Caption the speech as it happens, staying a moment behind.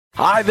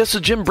Hi, this is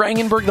Jim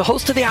Brangenberg, the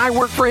host of the I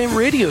Work for Him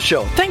radio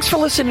show. Thanks for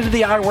listening to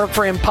the I Work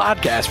for Him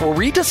podcast, where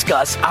we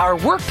discuss our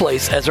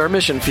workplace as our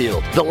mission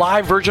field. The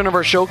live version of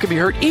our show can be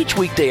heard each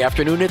weekday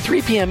afternoon at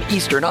 3 p.m.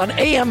 Eastern on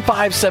AM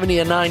 570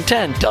 and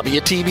 910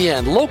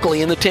 WTBN,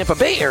 locally in the Tampa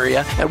Bay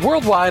area, and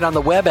worldwide on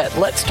the web at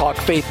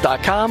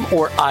letstalkfaith.com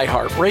or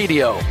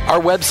iHeartRadio. Our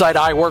website,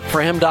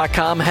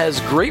 iworkforhim.com, has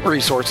great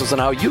resources on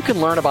how you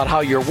can learn about how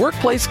your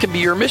workplace can be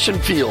your mission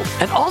field.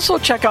 And also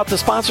check out the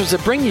sponsors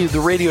that bring you the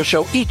radio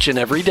show each and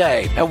every day.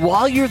 And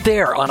while you're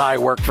there on I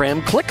Work for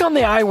Him, click on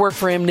the I Work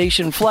for Him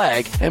Nation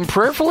flag and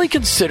prayerfully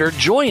consider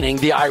joining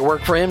the I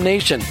Work for Him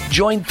Nation.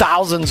 Join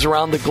thousands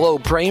around the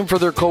globe praying for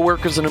their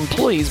coworkers and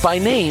employees by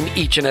name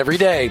each and every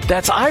day.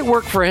 That's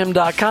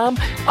iworkforhim.com,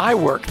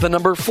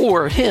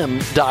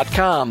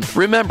 iwork4him.com.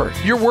 Remember,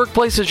 your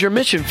workplace is your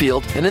mission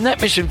field, and in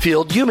that mission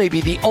field, you may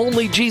be the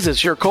only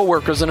Jesus your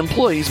coworkers and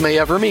employees may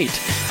ever meet.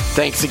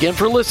 Thanks again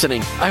for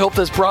listening. I hope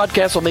this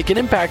broadcast will make an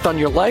impact on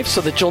your life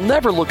so that you'll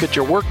never look at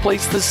your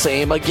workplace the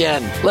same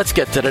again. Let's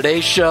get to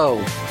today's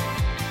show.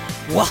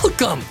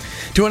 Welcome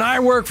to an I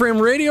Work for Him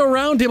Radio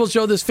Roundtable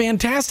show this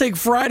fantastic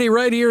Friday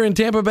right here in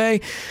Tampa Bay.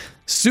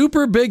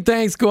 Super big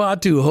thanks go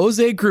out to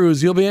Jose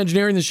Cruz. You'll be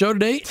engineering the show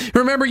today.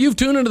 Remember, you've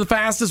tuned into the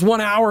fastest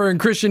 1 hour in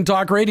Christian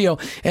talk radio.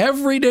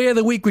 Every day of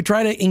the week, we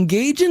try to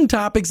engage in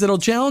topics that'll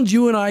challenge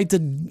you and I to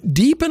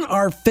deepen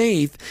our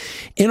faith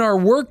in our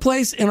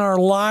workplace, in our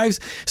lives,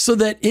 so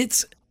that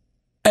it's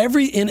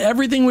in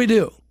everything we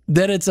do,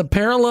 that it's a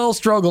parallel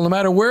struggle. No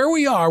matter where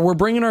we are, we're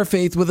bringing our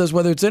faith with us,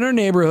 whether it's in our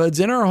neighborhoods,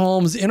 in our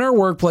homes, in our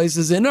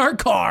workplaces, in our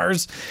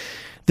cars,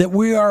 that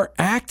we are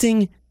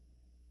acting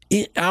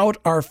out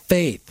our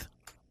faith.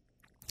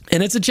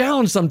 And it's a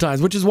challenge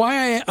sometimes, which is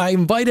why I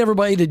invite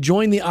everybody to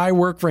join the I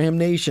Work for Him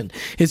Nation.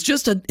 It's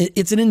an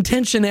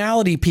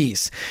intentionality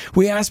piece.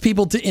 We ask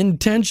people to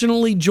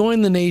intentionally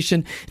join the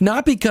nation,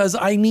 not because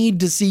I need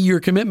to see your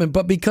commitment,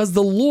 but because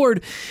the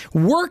Lord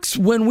works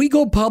when we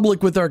go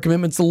public with our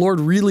commitments. The Lord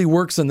really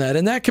works in that.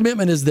 And that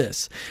commitment is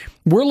this.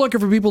 We're looking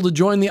for people to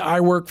join the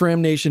I Work for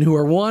Him Nation who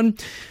are, one,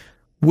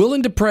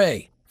 willing to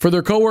pray for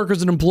their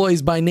coworkers and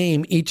employees by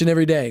name each and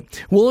every day,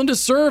 willing to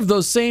serve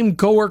those same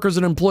coworkers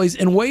and employees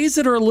in ways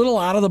that are a little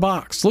out of the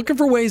box, looking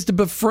for ways to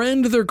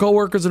befriend their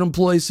coworkers and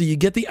employees so you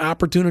get the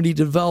opportunity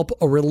to develop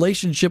a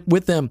relationship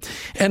with them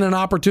and an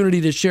opportunity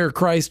to share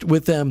Christ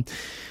with them.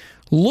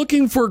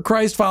 Looking for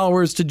Christ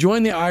followers to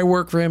join the I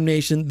Work for Him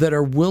Nation that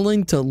are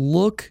willing to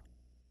look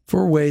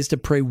for ways to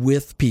pray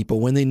with people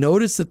when they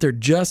notice that they're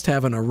just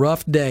having a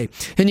rough day.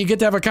 And you get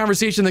to have a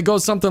conversation that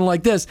goes something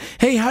like this.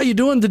 Hey, how you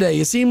doing today?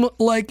 You seem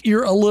like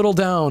you're a little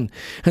down.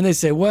 And they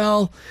say,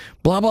 well,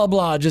 blah, blah,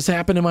 blah, just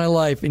happened in my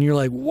life. And you're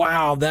like,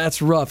 wow,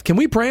 that's rough. Can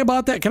we pray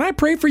about that? Can I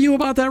pray for you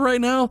about that right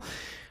now?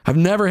 I've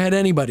never had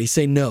anybody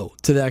say no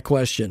to that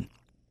question.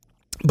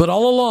 But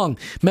all along,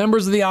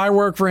 members of the I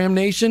Work for Him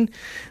Nation,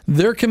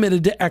 they're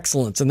committed to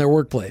excellence in their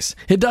workplace.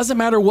 It doesn't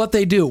matter what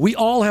they do. We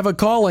all have a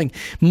calling.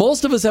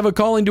 Most of us have a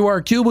calling to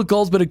our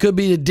cubicles, but it could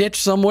be a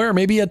ditch somewhere,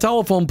 maybe a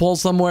telephone pole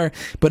somewhere.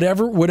 But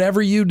whatever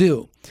you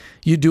do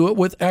it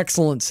with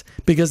excellence,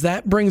 because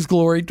that brings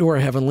glory to our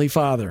Heavenly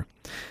Father.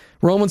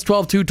 Romans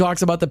 12:2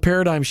 talks about the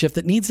paradigm shift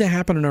that needs to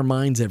happen in our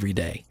minds every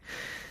day.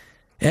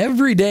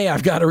 Every day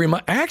I've got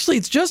to actually,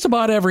 it's just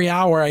about every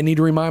hour I need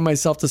to remind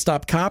myself to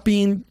stop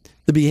copying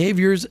the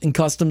behaviors and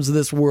customs of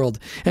this world,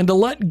 and to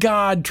let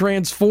God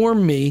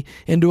transform me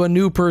into a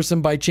new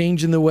person by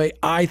changing the way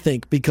I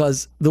think,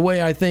 because the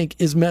way I think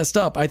is messed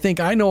up. I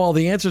think I know all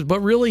the answers, but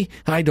really,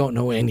 I don't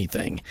know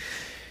anything.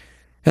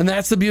 And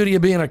that's the beauty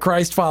of being a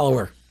Christ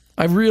follower.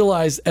 I've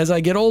realized as I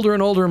get older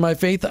and older in my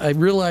faith, I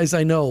realize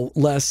I know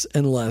less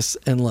and less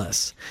and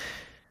less.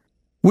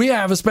 We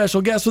have a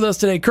special guest with us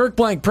today, Kirk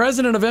Blank,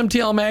 president of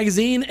MTL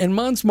Magazine and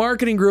Months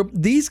Marketing Group.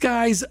 These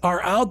guys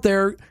are out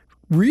there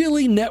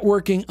really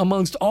networking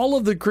amongst all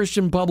of the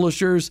Christian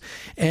publishers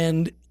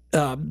and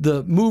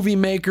the movie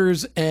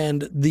makers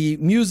and the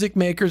music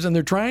makers, and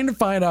they're trying to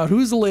find out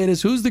who's the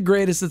latest, who's the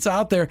greatest that's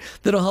out there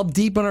that'll help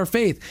deepen our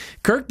faith.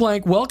 Kirk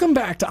Blank, welcome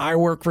back to I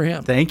Work for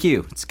Him. Thank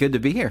you. It's good to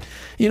be here.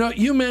 You know,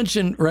 you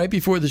mentioned right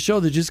before the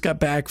show that you just got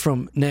back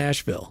from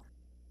Nashville.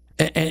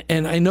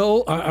 And I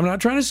know I'm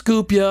not trying to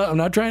scoop you. I'm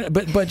not trying,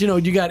 but you know,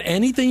 you got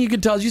anything you can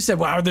tell us? You said,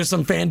 "Wow, there's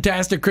some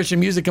fantastic Christian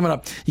music coming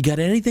up." You got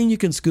anything you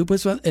can scoop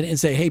us with and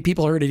say, "Hey,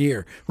 people heard it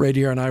here, right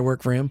here on I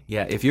Work for Him"?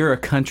 Yeah, if you're a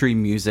country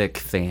music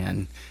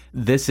fan,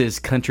 this is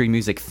Country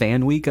Music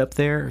Fan Week up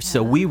there.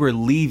 So we were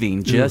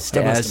leaving just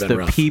as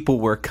the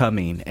people were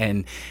coming.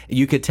 And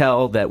you could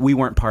tell that we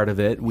weren't part of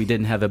it. We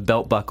didn't have a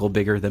belt buckle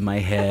bigger than my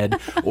head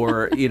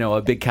or, you know,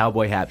 a big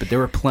cowboy hat. But there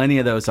were plenty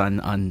of those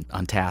on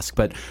task.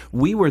 But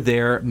we were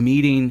there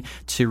meeting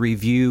to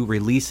review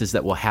releases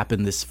that will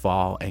happen this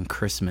fall and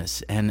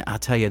Christmas. And I'll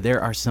tell you,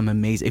 there are some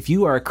amazing... If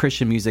you are a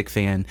Christian music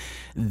fan,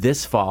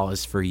 this fall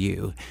is for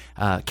you.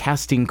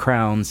 Casting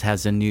Crowns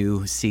has a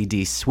new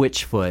CD,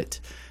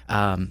 Switchfoot.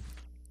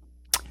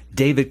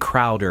 David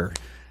Crowder,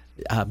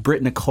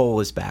 Britt Nicole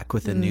is back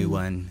with a new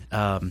one.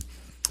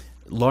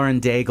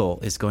 Lauren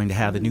Daigle is going to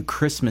have a new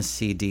Christmas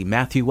CD.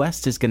 Matthew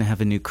West is going to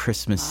have a new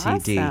Christmas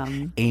CD.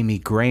 Amy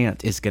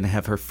Grant is going to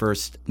have her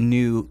first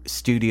new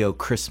studio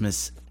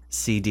Christmas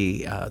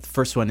CD, the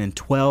first one in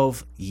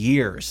 12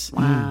 years.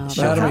 Wow.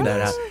 Showing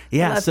that out.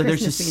 Yeah, so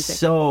there's just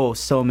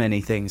so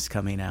many things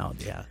coming out.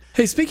 Yeah.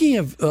 Hey, speaking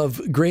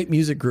of great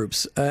music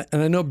groups, and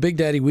I know Big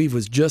Daddy Weave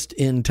was just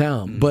in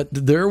town, but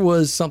there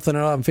was something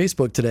out on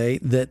Facebook today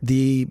that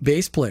the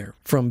bass player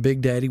from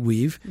Big Daddy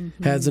Weave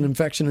has an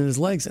infection in his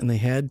legs, and they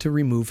had to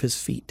remove his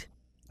feet.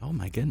 Oh,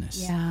 my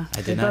goodness. Yeah.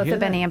 I They did not both hear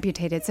have been that.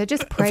 amputated. So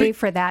just pray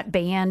for that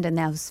band and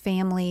those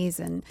families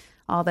and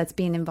all that's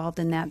being involved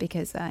in that,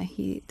 because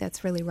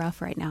that's really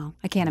rough right now.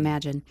 I can't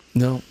imagine.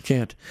 No,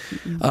 can't.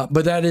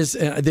 But that is,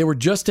 they were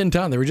just in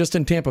town. They were just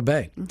in Tampa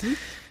Bay.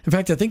 In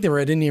fact, I think they were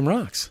at Indian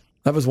Rocks.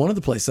 That was one of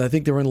the places. I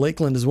think they were in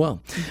Lakeland as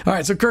well. All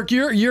right, so Kirk,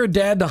 you're a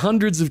dad to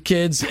hundreds of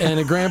kids and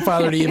a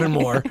grandfather to even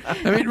more.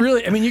 I mean,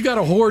 really, you got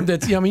a horde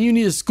that's, you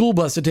need a school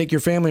bus to take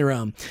your family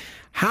around.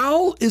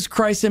 How is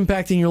Christ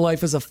impacting your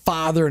life as a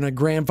father and a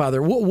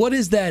grandfather? What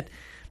is that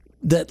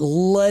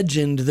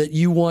legend that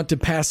you want to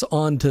pass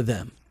on to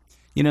them?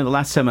 The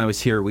last time I was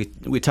here, we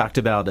talked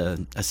about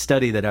a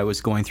study that I was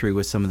going through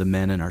with some of the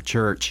men in our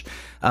church,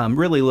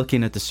 really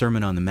looking at the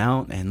Sermon on the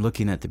Mount and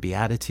looking at the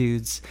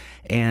Beatitudes.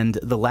 And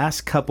the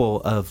last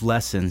couple of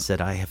lessons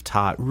that I have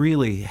taught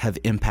really have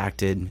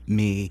impacted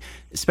me,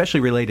 especially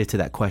related to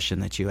that question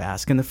that you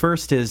asked. And the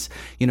first is,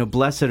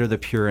 blessed are the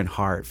pure in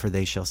heart, for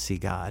they shall see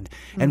God.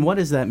 And what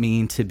does that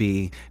mean to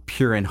be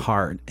pure in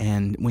heart?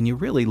 And when you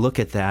really look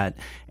at that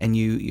and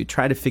you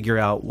try to figure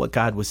out what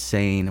God was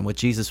saying and what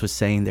Jesus was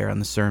saying there on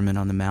the Sermon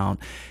on the Mount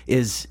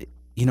is,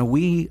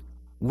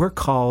 we're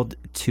called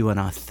to an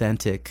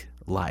authentic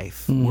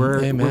life.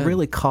 We're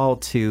really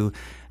called to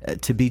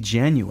be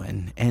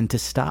genuine and to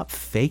stop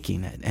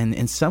faking it.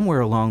 And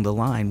somewhere along the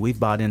line, we've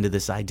bought into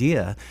this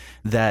idea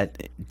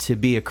that to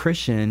be a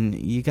Christian,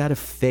 you got to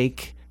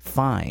fake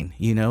fine.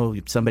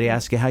 Somebody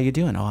asks you, how you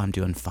doing? Oh, I'm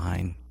doing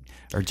fine.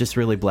 Or just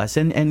really blessed.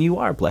 And you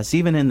are blessed.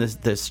 Even in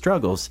the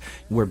struggles,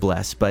 we're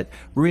blessed. But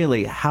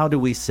really, how do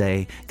we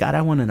say, God,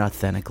 I want an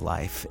authentic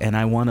life, and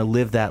I want to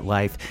live that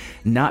life,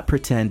 not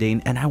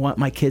pretending, and I want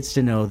my kids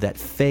to know that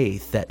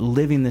faith, that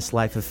living this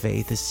life of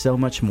faith is so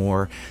much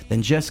more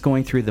than just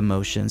going through the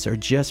motions or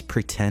just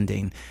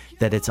pretending,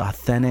 that it's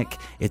authentic,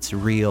 it's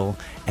real,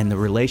 and the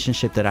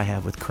relationship that I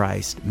have with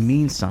Christ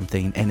means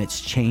something, and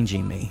it's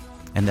changing me.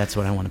 And that's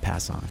what I want to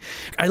pass on.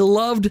 I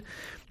loved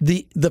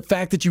the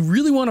fact that you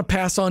really want to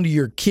pass on to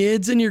your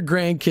kids and your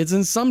grandkids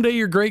and someday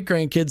your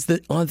great-grandkids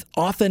the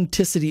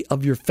authenticity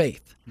of your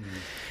faith.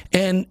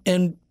 And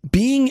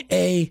being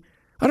I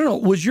don't know,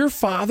 was your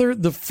father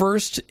the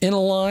first in a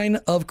line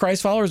of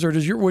Christ followers, or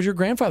was your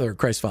grandfather a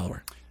Christ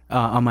follower?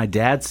 On my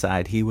dad's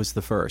side, he was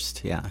the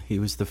first. Yeah, he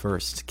was the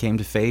first. Came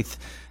to faith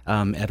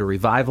at a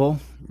revival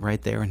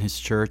right there in his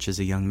church as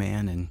a young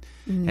man,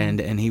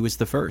 and he was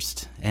the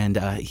first. And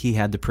he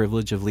had the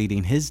privilege of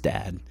leading his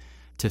dad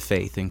to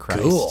faith in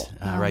Christ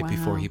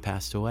before he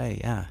passed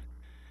away. Yeah.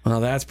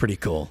 Well, that's pretty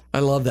cool. I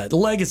love that.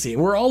 Legacy.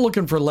 We're all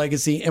looking for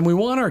legacy, and we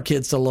want our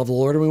kids to love the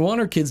Lord, and we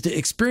want our kids to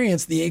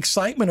experience the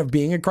excitement of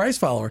being a Christ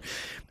follower,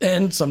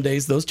 and some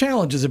days those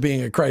challenges of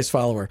being a Christ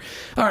follower.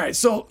 All right,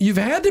 so you've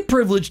had the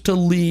privilege to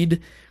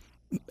lead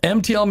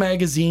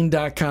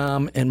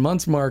MTLmagazine.com and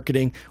Months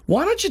Marketing.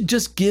 Why don't you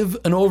just give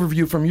an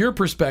overview from your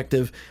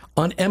perspective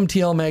on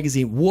MTL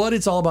Magazine, what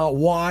it's all about,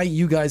 why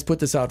you guys put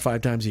this out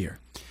 5 times a year?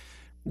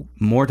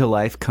 More to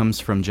life comes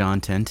from John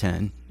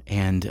 10:10,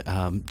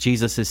 and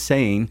Jesus is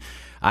saying,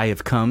 I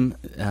have come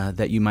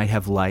that you might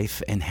have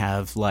life and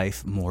have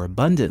life more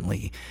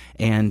abundantly.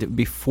 And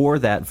before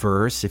that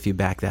verse, if you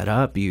back that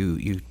up,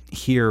 you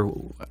hear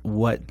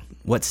what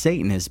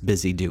Satan is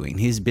busy doing.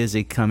 He's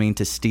busy coming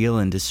to steal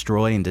and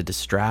destroy and to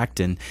distract,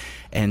 and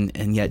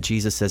yet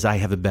Jesus says, I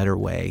have a better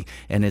way,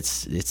 and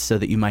it's so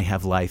that you might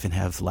have life and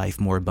have life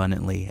more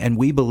abundantly. And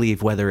we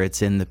believe, whether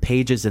it's in the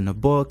pages in the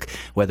book,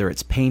 whether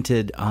it's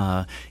painted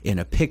in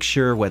a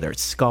picture, whether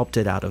it's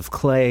sculpted out of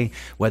clay,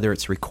 whether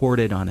it's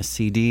recorded on a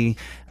CD,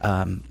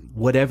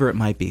 whatever it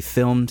might be,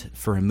 filmed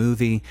for a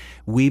movie,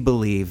 we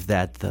believe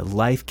that the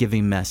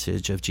life-giving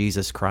message of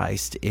Jesus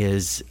Christ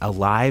is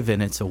alive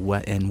and it's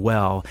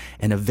well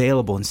and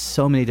available in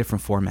so many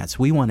different formats.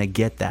 We want to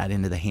get that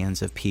into the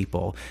hands of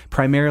people,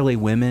 primarily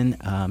women,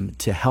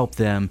 to help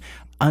them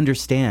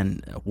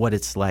understand what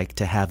it's like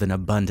to have an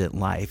abundant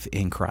life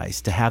in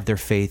Christ, to have their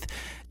faith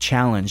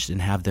challenged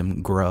and have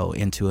them grow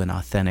into an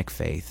authentic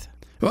faith.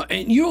 Well,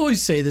 and you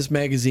always say this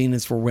magazine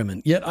is for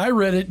women, yet I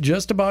read it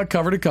just about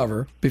cover to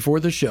cover before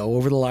the show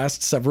over the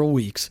last several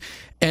weeks,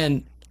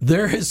 and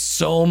there is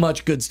so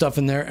much good stuff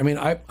in there. I mean,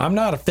 I'm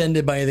not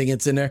offended by anything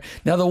that's in there.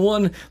 Now,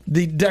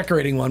 the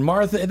decorating one,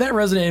 Martha, that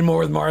resonated more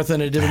with Martha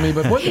than it did with me.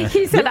 But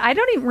he said, I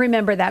don't even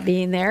remember that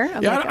being there.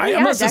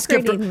 I must have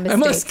skipped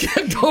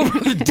over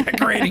the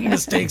decorating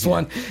mistakes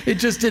one. It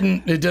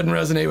didn't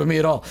resonate with me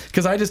at all.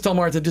 Because I just tell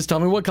Martha, just tell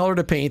me what color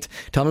to paint,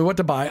 tell me what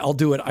to buy, I'll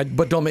do it.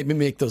 But don't make me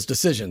make those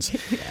decisions.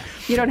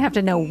 You don't have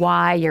to know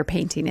why you're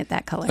painting it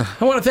that color.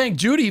 I want to thank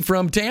Judy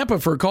from Tampa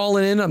for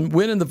calling in and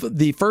winning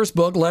the first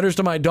book, Letters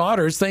to My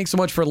Daughters. Thanks so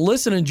much for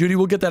listening, Judy.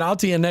 We'll get that out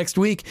to you next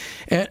week.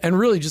 And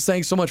really, just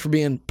thanks so much for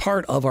being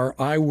part of our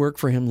I Work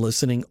for Him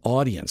listening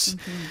audience.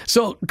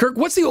 So, Kirk,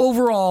 what's the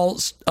overall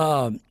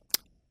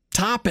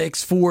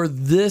topics for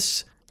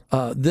this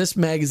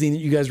magazine that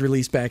you guys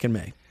released back in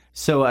May?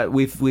 So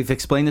we've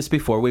explained this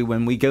before.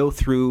 When we go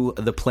through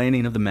the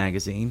planning of the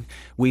magazine,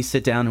 we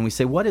sit down and we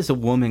say, what is a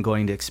woman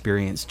going to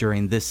experience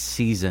during this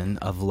season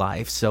of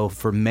life? So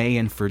for May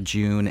and for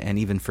June and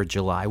even for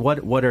July,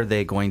 what are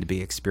they going to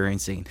be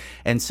experiencing?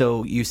 And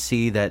so you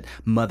see that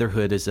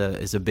motherhood is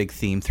a big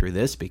theme through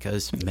this,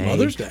 because May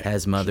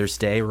has Mother's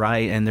Day,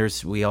 right? And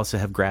we also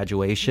have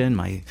graduation.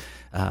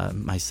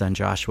 My son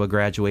Joshua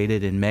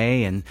graduated in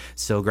May, and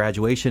so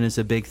graduation is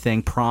a big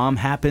thing. Prom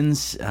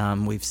happens.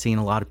 We've seen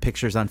a lot of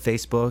pictures on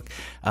Facebook.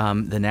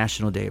 The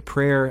National Day of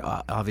Prayer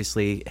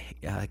obviously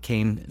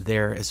came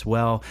there as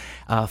well.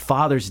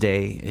 Father's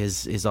Day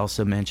is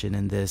also mentioned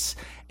in this.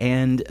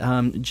 And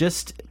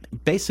just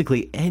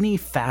basically any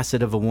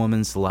facet of a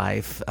woman's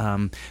life.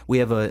 We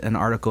have an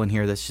article in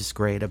here that's just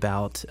great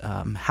about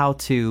how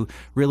to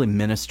really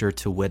minister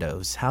to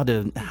widows, how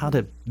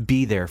to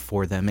be there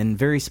for them in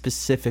very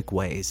specific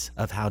ways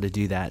of how to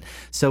do that.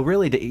 So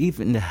really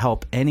to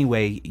help any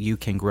way you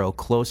can grow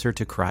closer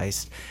to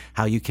Christ,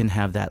 how you can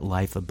have that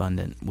life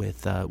abundant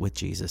with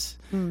Jesus.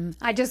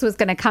 I just was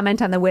going to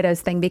comment on the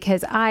widows thing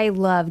because I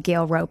love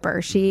Gail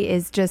Roper. She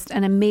is just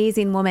an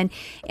amazing woman.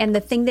 And the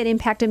thing that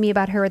impacted me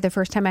about her the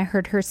first time I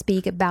heard her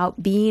speak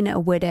about being a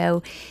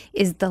widow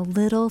is the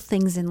little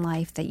things in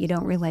life that you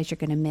don't realize you're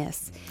going to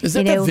miss. Is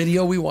that that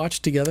video we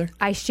watched together?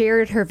 I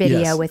shared her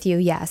video with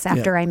you,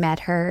 after I met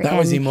her. That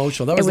was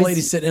emotional. That was a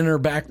lady sitting in her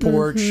back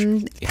porch,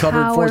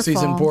 covered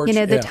four-season porch.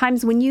 The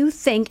times when you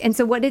think, and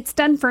so what it's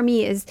done for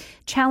me is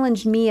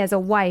challenged me as a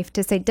wife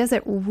to say, does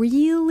it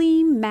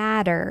really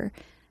matter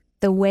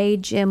the way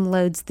Jim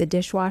loads the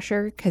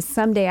dishwasher? Because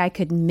someday I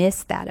could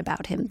miss that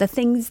about him. The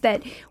things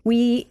that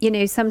we,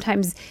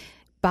 sometimes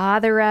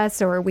bother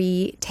us or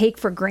we take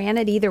for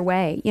granted either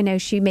way.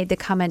 She made the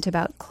comment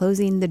about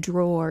closing the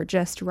drawer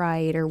just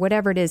right or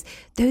whatever it is.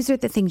 Those are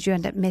the things you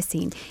end up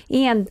missing.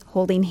 And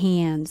holding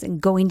hands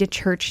and going to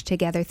church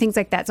together, things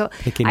like that. So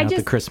picking out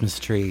the Christmas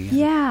tree.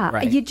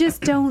 You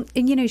just don't,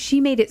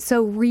 she made it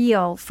so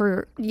real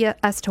for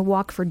us to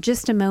walk for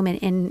just a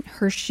moment in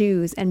her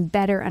shoes and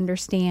better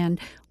understand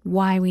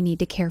why we need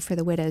to care for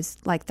the widows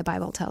like the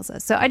Bible tells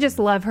us. So I just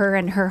love her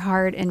and her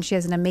heart, and she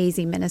has an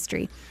amazing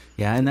ministry.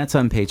 Yeah, and that's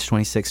on page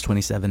 26,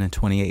 27, and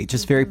 28.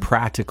 Just very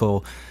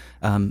practical.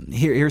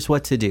 Here's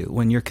what to do.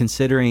 When you're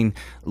considering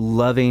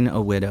loving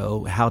a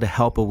widow, how to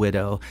help a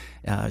widow,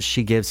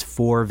 she gives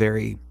 4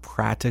 very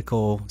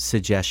practical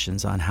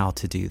suggestions on how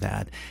to do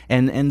that.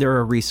 And there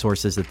are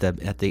resources at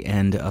the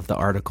end of the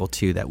article,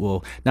 too, that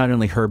will, not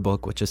only her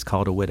book, which is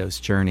called A Widow's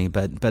Journey,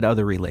 but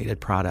other related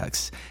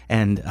products.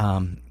 And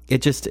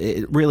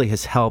it really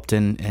has helped,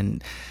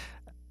 and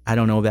I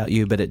don't know about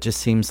you, but it just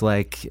seems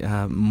like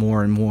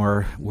more and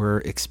more we're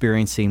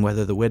experiencing,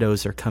 whether the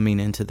widows are coming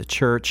into the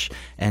church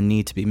and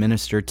need to be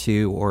ministered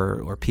to,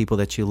 or people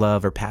that you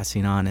love are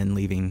passing on and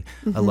leaving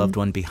a loved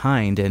one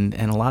behind. And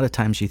a lot of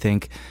times you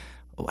think,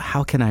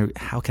 how can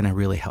I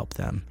really help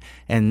them?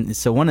 And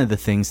so one of the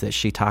things that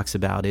she talks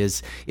about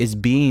is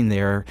being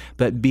there,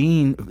 but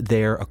being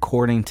there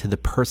according to the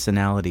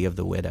personality of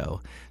the widow.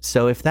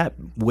 So if that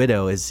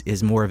widow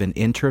is more of an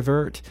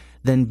introvert,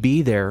 then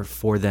be there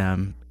for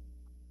them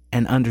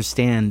and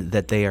understand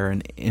that they are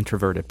an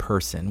introverted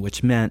person,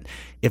 which meant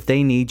if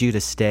they need you to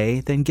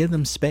stay, then give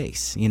them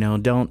space.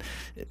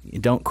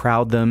 Don't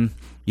crowd them.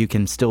 You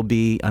can still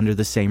be under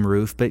the same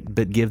roof,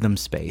 but give them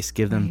space,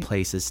 give them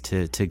places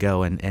to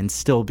go and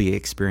still be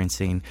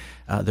experiencing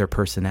their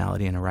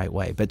personality in a right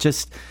way. But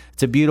just,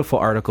 it's a beautiful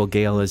article.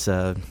 Gail is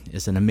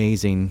an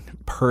amazing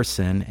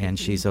person, and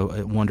she's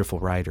a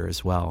wonderful writer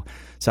as well.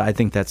 So I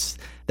think that's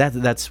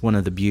one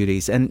of the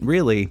beauties, and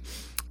really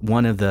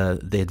one of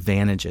the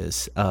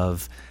advantages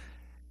of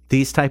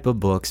these type of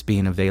books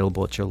being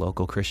available at your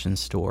local Christian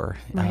store.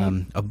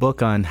 Right. A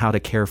book on how to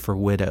care for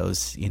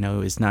widows,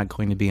 is not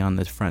going to be on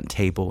the front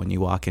table when you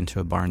walk into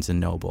a Barnes &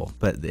 Noble.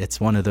 But it's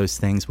one of those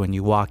things when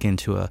you walk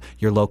into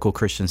your local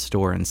Christian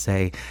store and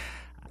say,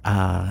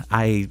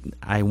 I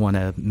want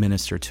to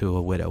minister to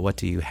a widow. What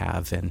do you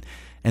have? And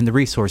the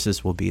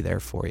resources will be there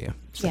for you.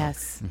 So,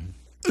 yes.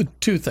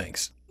 2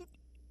 things.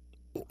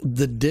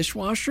 The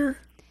dishwasher?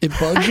 It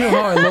bugs you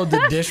how I load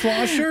the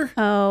dishwasher?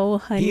 Oh,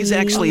 honey. He's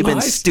actually been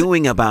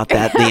stewing about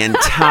that the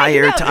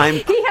entire time.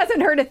 He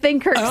hasn't heard a thing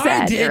Kirk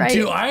said. I did,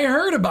 too. I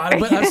heard about it,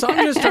 but so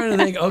I'm just trying to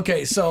think,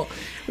 okay, so...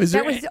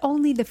 That was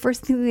only the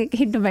first thing that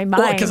came to my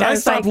mind. Well, because I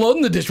stopped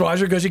loading the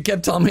dishwasher because you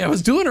kept telling me I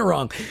was doing it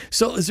wrong.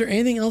 So is there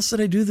anything else that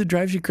I do that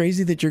drives you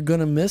crazy that you're going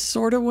to miss,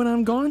 sort of, when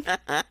I'm gone?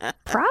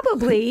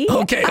 Probably.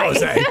 Okay,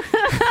 Jose.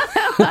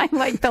 I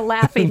like the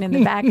laughing in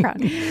the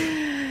background.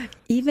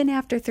 Even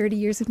after 30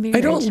 years of marriage.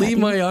 I don't leave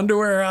my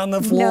underwear on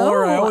the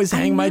floor. No, I always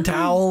hang my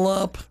towel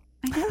up.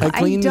 I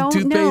cleaned the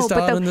toothpaste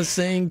out in the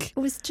sink. It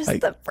was just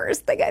the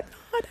first thing I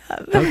thought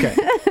of. Okay.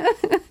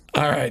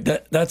 All right,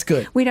 that's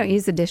good. We don't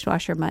use the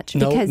dishwasher much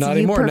No, because not you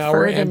anymore. Now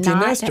we're prefer to empty not.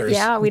 nesters.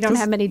 Yeah, we don't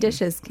have many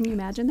dishes. Can you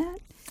imagine that?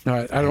 All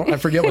right, I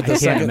forget what the I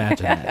can't second.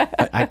 imagine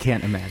that. I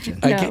can't imagine.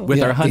 No.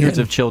 With our hundreds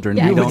of children,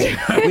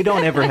 we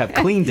don't ever have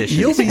clean dishes.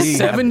 You'll be We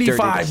have dirty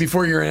 75 dishes.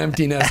 before you're an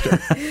empty nester.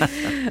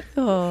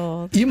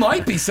 You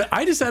might be.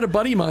 I just had a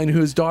buddy of mine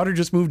whose daughter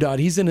just moved out.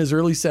 He's in his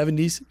early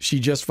 70s. She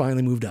just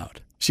finally moved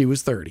out. She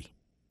was 30.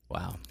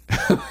 Wow.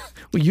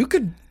 Well, you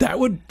could. That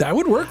would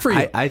work for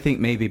you. I think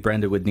maybe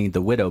Brenda would need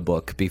the widow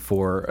book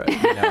before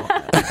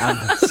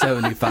I'm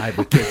 75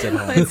 with kids at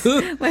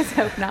home. Let's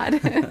hope not.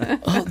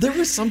 Oh, there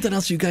was something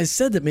else you guys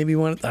said that maybe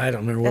wanted. I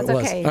don't remember what That's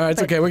it was. okay, All right,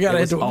 it's okay. We got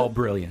It to was all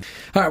brilliant.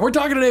 All right, we're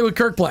talking today with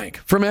Kirk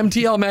Blank from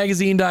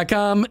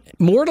MTLMagazine.com,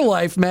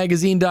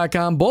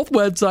 MoreToLifeMagazine.com. Both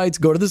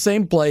websites go to the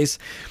same place.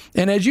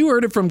 And as you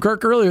heard it from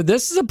Kirk earlier,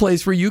 this is a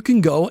place where you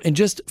can go and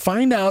just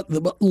find out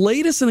the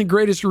latest and the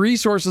greatest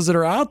resources that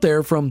are out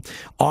there from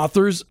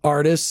authors,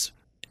 artists,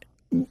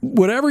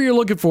 whatever you're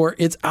looking for,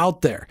 it's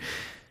out there.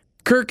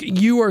 Kirk,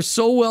 you are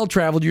so well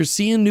traveled. You're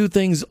seeing new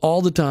things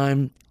all the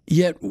time.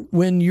 Yet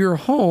when you're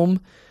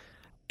home,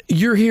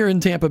 you're here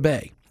in Tampa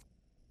Bay.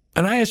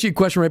 And I asked you a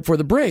question right before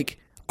the break.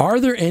 Are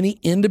there any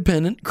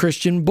independent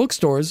Christian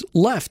bookstores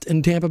left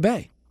in Tampa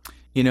Bay?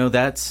 You know,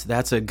 that's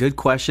a good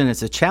question.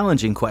 It's a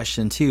challenging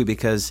question, too,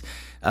 because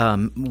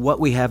what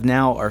we have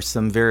now are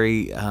some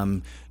very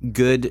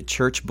good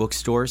church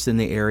bookstores in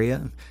the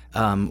area.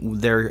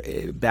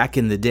 Back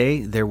in the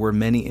day, there were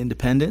many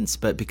independents,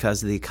 but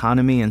because of the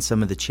economy and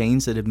some of the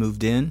chains that have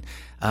moved in,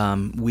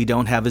 we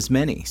don't have as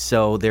many.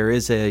 So there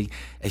is a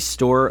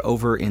store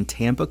over in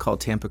Tampa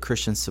called Tampa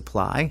Christian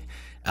Supply.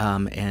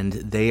 And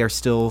they are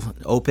still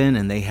open,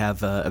 and they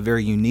have a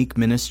very unique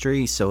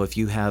ministry. So if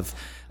you have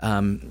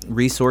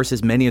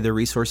resources, many of the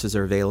resources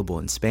are available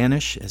in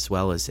Spanish as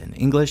well as in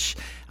English.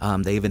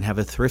 They even have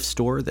a thrift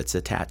store that's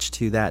attached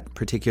to that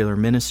particular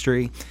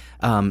ministry.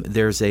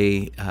 There's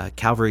a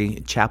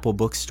Calvary Chapel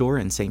bookstore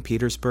in St.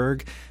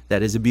 Petersburg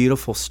that is a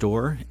beautiful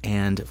store.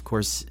 And, of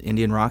course,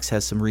 Indian Rocks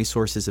has some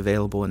resources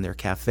available in their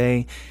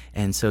cafe,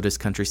 and so does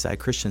Countryside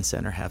Christian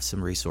Center have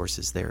some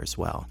resources there as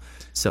well.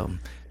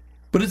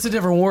 But it's a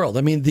different world.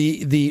 I mean,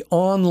 the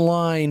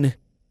online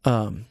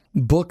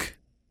book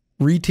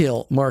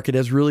retail market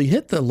has really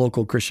hit the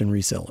local Christian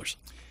resellers.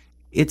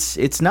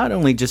 It's not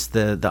only just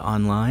the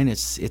online,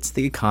 it's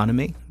the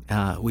economy.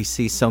 We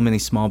see so many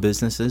small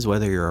businesses,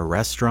 whether you're a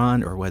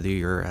restaurant or whether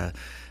you're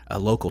a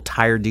local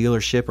tire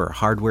dealership or a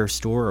hardware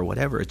store or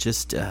whatever. It's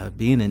just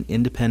being an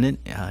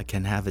independent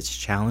can have its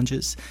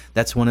challenges.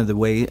 That's one of the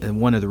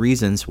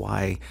reasons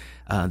why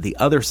the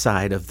other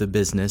side of the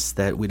business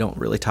that we don't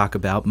really talk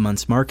about,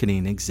 Months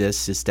Marketing,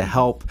 exists, is to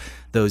help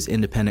those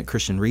independent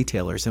Christian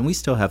retailers. And we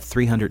still have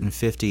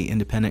 350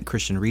 independent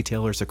Christian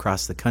retailers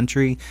across the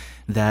country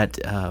that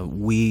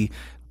we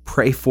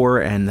pray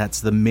for, and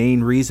that's the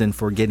main reason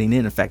for getting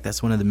in. In fact,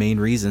 that's one of the main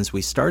reasons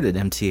we started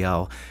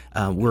MTL.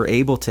 We're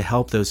able to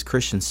help those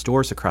Christian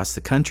stores across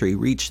the country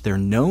reach their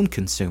known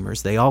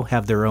consumers. They all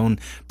have their own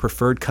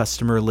preferred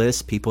customer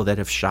list, people that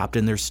have shopped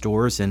in their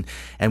stores, and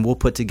we'll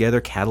put together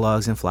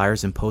catalogs and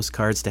flyers and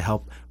postcards to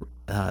help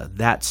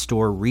that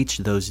store reach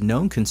those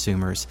known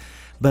consumers.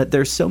 But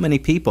there's so many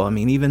people. I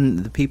mean,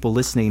 even the people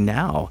listening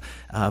now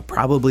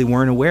probably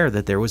weren't aware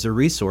that there was a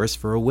resource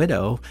for a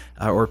widow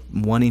or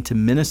wanting to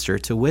minister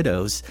to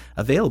widows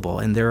available.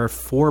 And there are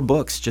 4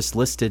 books just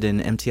listed in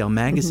MTL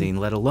Magazine,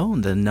 let alone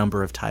the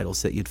number of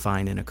titles that you'd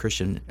find in a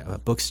Christian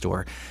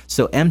bookstore.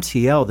 So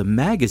MTL, the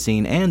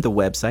magazine, and the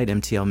website,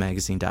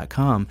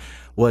 MTLMagazine.com,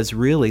 was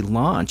really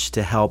launched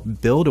to help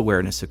build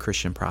awareness of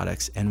Christian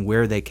products and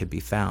where they could be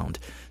found.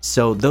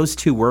 So those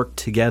two work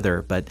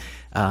together, but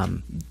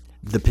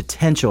the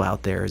potential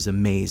out there is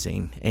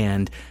amazing.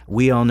 And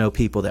we all know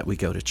people that we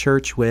go to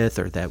church with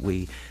or that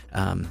we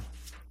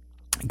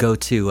go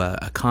to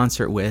a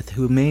concert with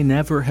who may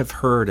never have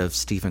heard of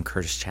Stephen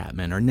Curtis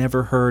Chapman or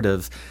never heard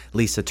of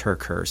Lisa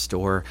Turkhurst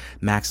or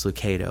Max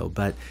Lucado,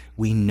 but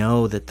we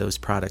know that those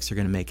products are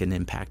going to make an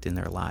impact in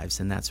their lives,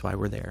 and that's why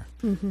we're there.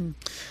 Mm-hmm.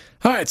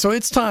 All right, so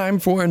it's time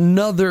for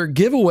another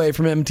giveaway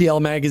from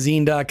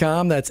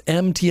MTLMagazine.com. That's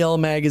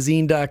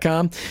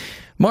MTLMagazine.com.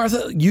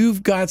 Martha,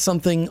 you've got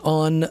something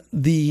on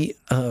the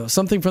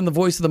something from the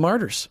Voice of the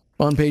Martyrs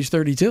on page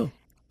 32.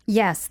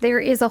 Yes, there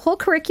is a whole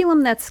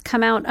curriculum that's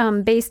come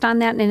out based on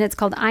that, and it's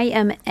called I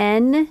Am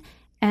N.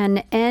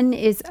 And N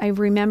is, I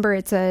remember,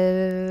 it's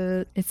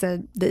the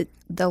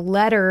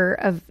letter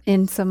of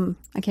in some,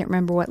 I can't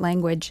remember what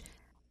language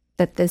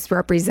that this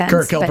represents.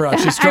 Kirk, help her out.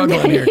 She's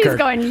struggling here, He's Kirk.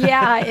 going,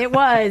 yeah, it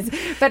was.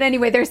 But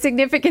anyway, there's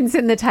significance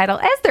in the title,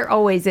 as there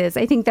always is.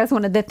 I think that's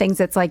one of the things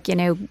that's like,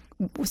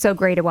 so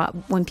great about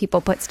when people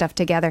put stuff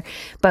together.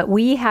 But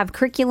we have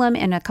curriculum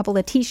and a couple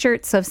of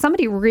T-shirts. So if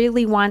somebody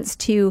really wants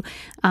to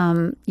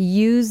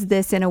use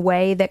this in a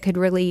way that could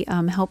really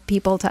help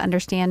people to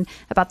understand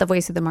about the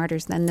Voice of the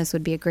Martyrs, then this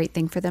would be a great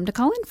thing for them to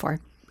call in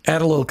for.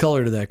 Add a little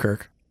color to that,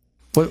 Kirk.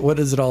 What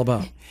is it all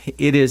about?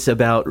 It is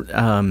about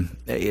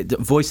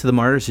Voice of the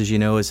Martyrs, as you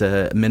know, is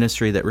a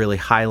ministry that really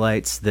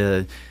highlights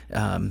the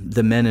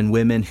men and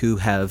women who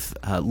have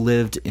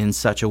lived in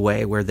such a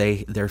way where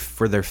they're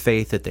for their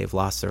faith that they've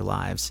lost their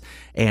lives.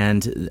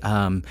 And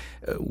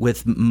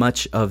with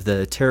much of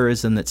the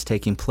terrorism that's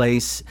taking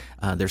place,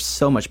 there's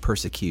so much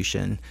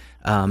persecution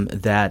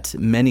that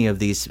many of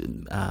these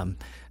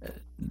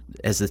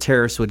as the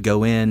terrorists would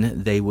go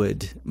in, they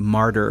would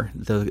martyr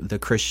the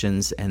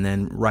Christians and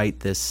then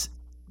write this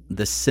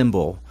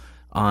symbol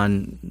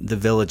on the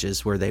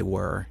villages where they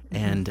were.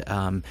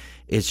 And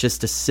it's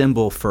just a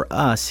symbol for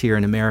us here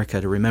in America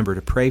to remember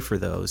to pray for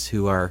those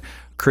who are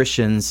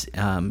Christians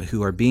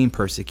who are being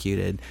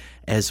persecuted,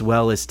 as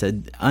well as to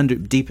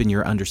deepen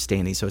your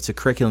understanding. So it's a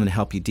curriculum to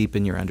help you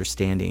deepen your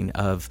understanding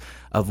of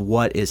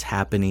what is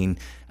happening,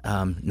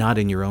 not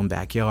in your own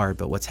backyard,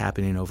 but what's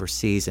happening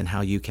overseas, and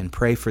how you can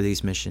pray for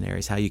these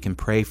missionaries, how you can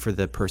pray for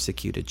the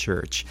persecuted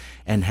church,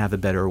 and have a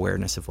better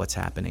awareness of what's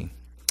happening.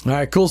 All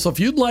right, cool. So if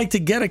you'd like to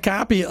get a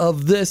copy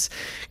of this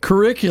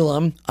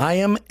curriculum, I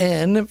am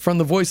N from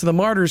the Voice of the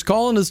Martyrs,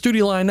 call in the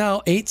studio line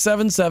now,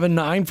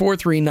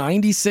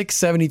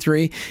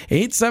 877-943-9673,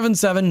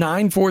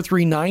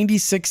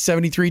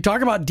 877-943-9673.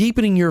 Talk about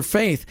deepening your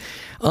faith,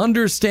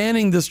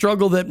 understanding the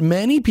struggle that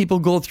many people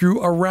go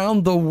through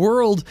around the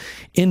world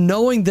in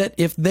knowing that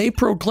if they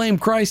proclaim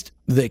Christ,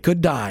 they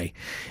could die.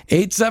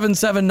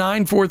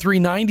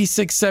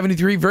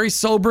 877-943-9673. Very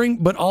sobering,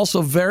 but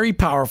also very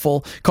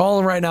powerful. Call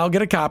in right now.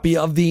 Get a copy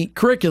of the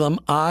curriculum,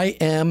 I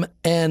Am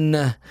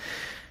N.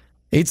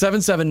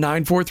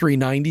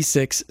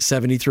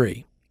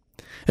 877-943-9673.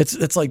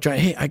 It's like trying,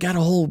 hey, I got a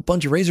whole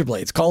bunch of razor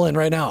blades. Call in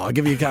right now. I'll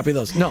give you a copy of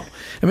those. No.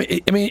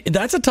 I mean,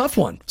 that's a tough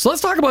one. So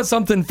let's talk about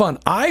something fun.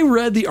 I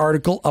read the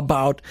article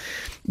about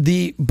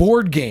the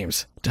board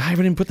games. I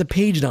haven't even put the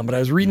page down, but I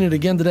was reading it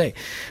again today.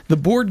 The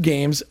board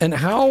games and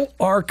how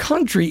our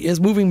country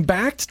is moving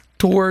back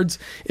towards,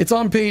 it's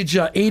on page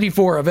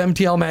 84 of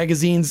MTL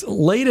Magazine's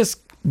latest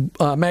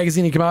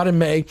magazine that came out in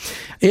May.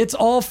 It's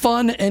all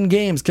fun and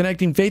games,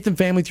 connecting faith and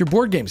family through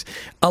board games.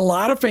 A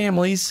lot of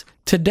families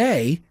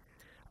today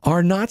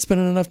are not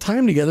spending enough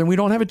time together, and we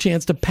don't have a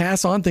chance to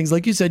pass on things.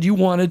 Like you said, you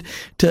wanted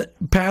to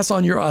pass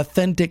on your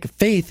authentic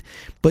faith,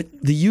 but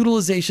the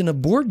utilization of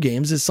board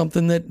games is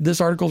something that this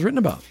article is written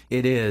about.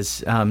 It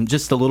is.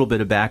 Just a little bit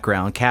of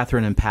background.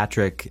 Catherine and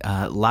Patrick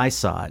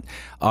Lysott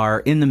are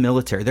in the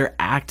military. They're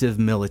active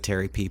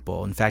military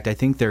people. In fact, I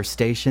think they're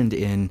stationed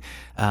in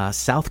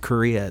South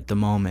Korea at the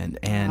moment,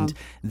 and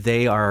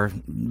they are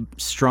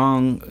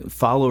strong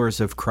followers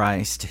of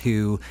Christ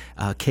who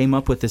came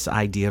up with this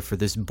idea for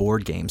this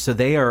board game. So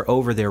they are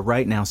over there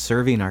right now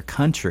serving our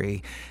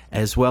country,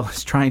 as well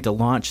as trying to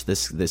launch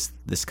this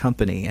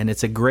company. And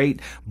it's a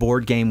great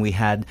board game. We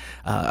had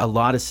a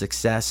lot of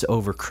success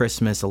over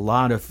Christmas. A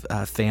lot of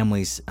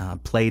families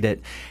played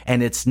it.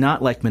 And it's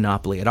not like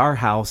Monopoly. At our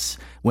house,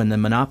 when the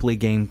Monopoly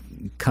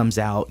game comes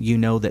out, you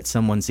know that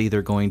someone's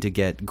either going to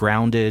get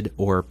grounded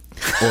or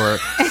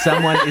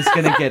someone is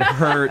going to get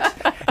hurt.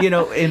 You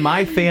know, in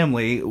my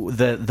family,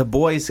 the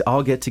boys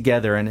all get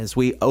together, and as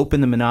we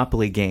open the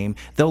Monopoly game,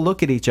 they'll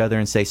look at each other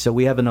and say, "So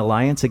we have an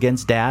alliance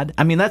against Dad?"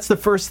 I mean, that's the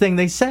first thing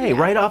they say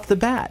right off the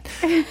bat.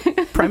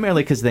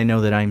 Primarily because they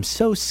know that I'm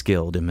so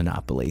skilled in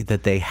Monopoly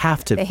that they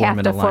have to form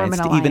an alliance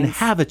to even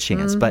have a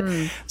chance. But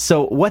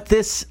so what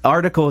this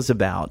article is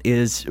about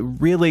is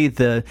really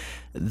the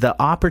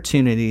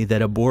opportunity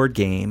that a board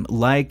game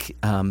like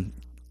a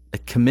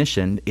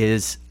commission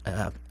is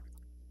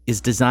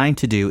designed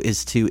to do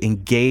is to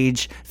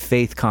engage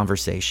faith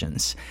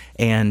conversations.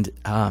 And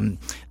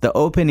the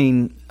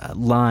opening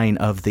line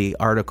of the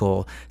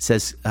article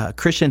says,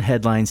 Christian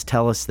headlines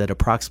tell us that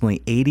approximately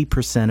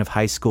 80% of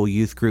high school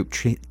youth group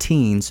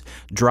teens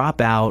drop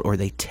out or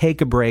they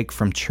take a break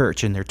from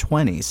church in their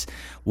 20s.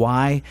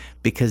 Why?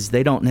 Because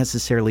they don't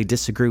necessarily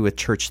disagree with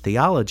church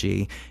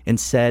theology.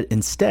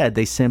 Instead,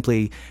 they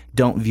simply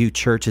don't view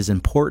church as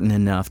important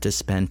enough to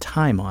spend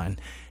time on.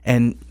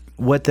 And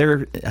what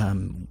their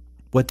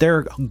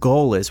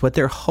goal is, what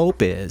their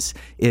hope is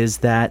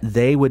that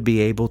they would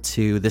be able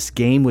to, this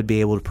game would be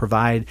able to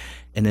provide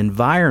an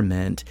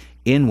environment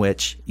in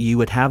which you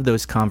would have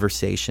those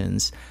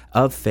conversations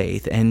of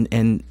faith.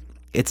 And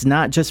it's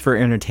not just for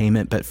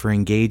entertainment, but for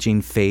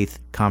engaging faith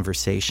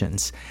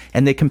conversations.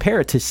 And they compare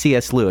it to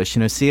C.S. Lewis.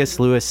 You know, C.S.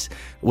 Lewis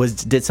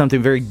did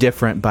something very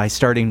different by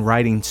starting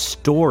writing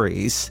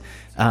stories,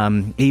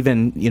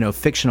 even,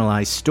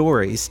 fictionalized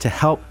stories, to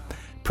help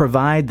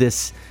provide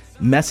this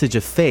message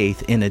of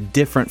faith in a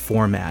different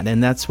format.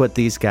 And that's what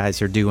these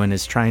guys are doing,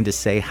 is trying to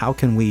say, how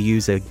can we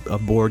use a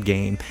board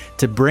game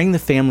to bring the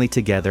family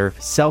together?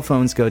 Cell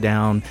phones go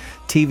down,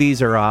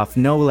 TVs are off,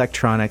 no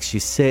electronics. You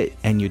sit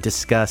and you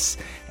discuss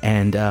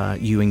and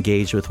you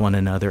engage with one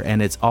another,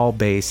 and it's all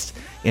based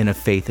in a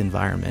faith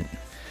environment.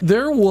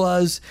 There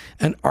was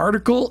an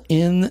article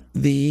in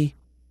the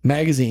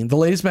magazine, the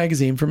latest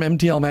magazine from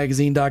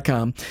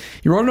MTLMagazine.com.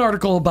 You wrote an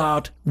article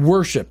about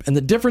worship and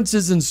the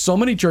differences in so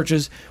many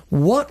churches.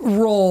 What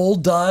role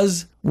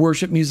does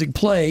worship music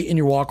play in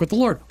your walk with the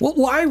Lord? Well,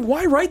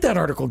 why write that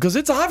article? Because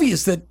it's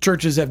obvious that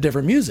churches have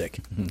different music.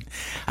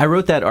 I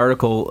wrote that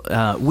article.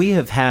 We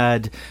have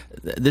had,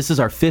 this is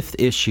our 5th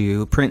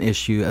issue, print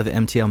issue of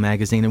MTL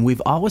Magazine, and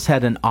we've always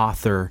had an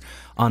author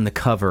on the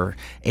cover.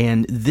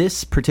 And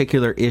this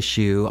particular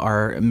issue,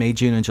 our May,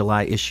 June, and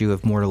July issue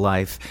of More to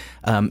Life,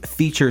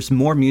 features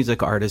more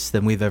music artists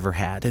than we've ever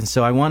had. And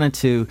so I wanted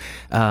to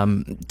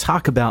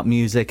talk about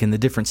music and the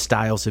different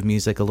styles of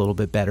music a little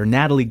bit better.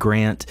 Natalie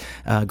Grant,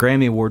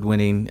 Grammy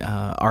Award-winning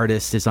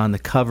artist, is on the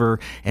cover,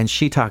 and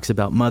she talks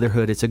about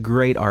motherhood. It's a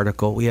great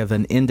article. We have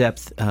an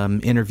in-depth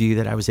interview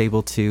that I was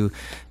able to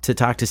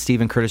talk to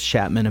Stephen Curtis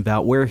Chapman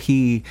about where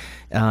he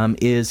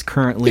is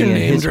currently in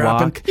his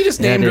walk. You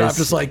just name drop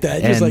just like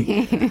that.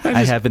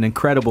 I have an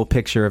incredible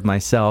picture of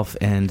myself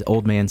and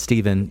old man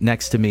Stephen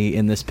next to me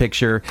in this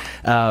picture.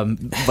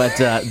 But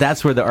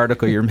that's where the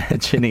article you're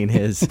mentioning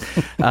is.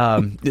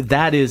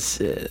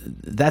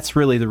 That's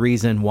really the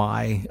reason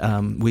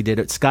why we did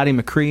it. Scotty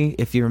McCree,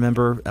 if you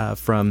remember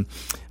from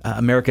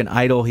American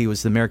Idol, he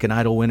was the American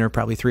Idol winner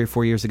probably 3 or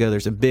 4 years ago.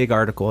 There's a big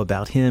article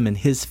about him and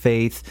his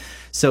faith.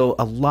 So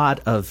a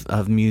lot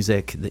of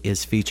music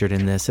is featured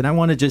in this, and I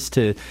wanted just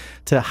to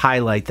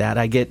highlight that.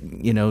 I get,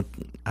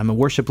 I'm a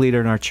worship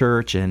leader in our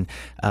church, and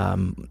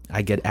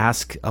I get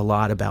asked a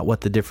lot about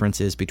what the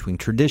difference is between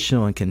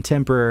traditional and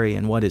contemporary,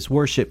 and what is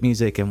worship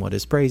music, and what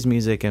is praise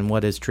music, and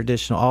what is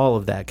traditional, all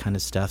of that kind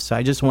of stuff. So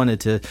I just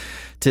wanted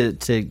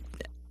to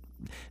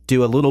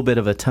do a little bit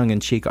of a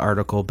tongue-in-cheek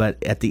article,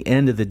 but at the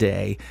end of the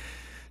day,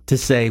 to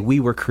say we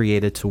were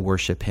created to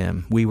worship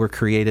him. We were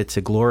created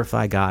to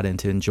glorify God and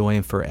to enjoy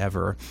him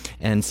forever.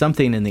 And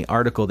something in the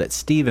article that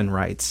Stephen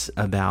writes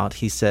about,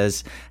 he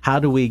says, how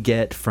do we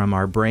get from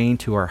our brain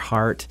to our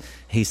heart?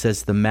 He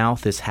says the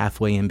mouth is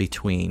halfway in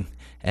between.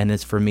 And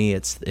for me,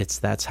 it's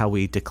that's how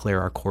we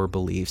declare our core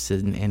beliefs,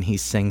 and he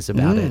sings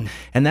about it.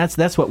 And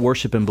that's what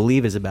Worship and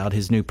Believe is about.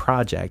 His new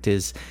project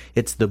it's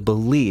the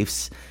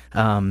beliefs,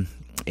 and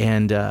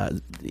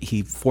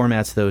he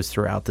formats those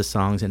throughout the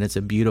songs, and it's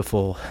a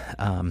beautiful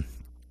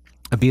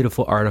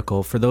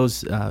article. For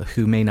those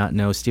who may not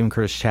know, Stephen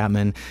Curtis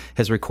Chapman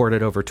has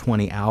recorded over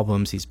 20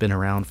 albums. He's been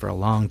around for a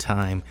long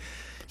time.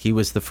 He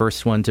was the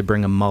first one to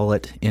bring a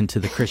mullet into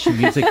the Christian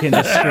music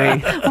industry.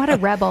 What a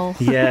rebel.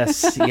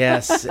 Yes.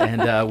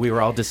 And we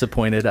were all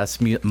disappointed, us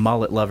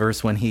mullet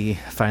lovers, when he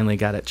finally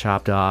got it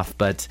chopped off.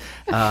 But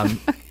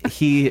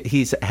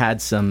he's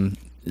had some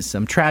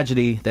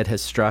tragedy that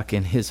has struck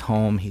in his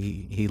home.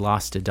 He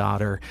lost a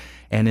daughter.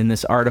 And in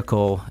this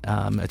article,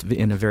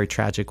 in a very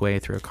tragic way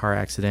through a car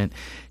accident,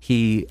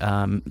 he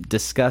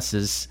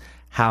discusses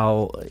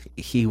how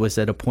he was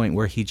at a point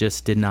where he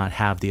just did not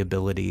have the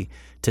ability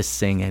to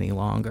sing any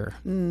longer.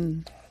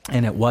 And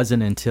it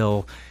wasn't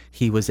until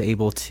he was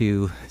able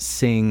to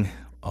sing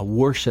a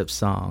worship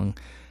song,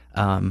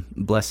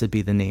 Blessed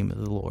Be the Name of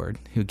the Lord,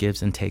 who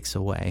gives and takes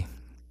away.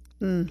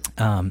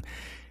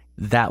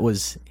 That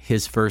was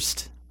his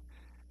first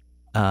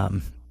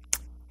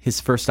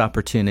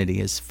opportunity,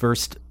 his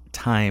first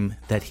time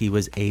that he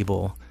was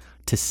able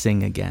to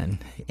sing again.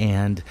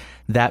 And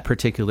that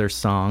particular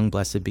song,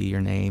 Blessed Be Your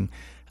Name,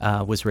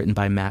 was written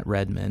by Matt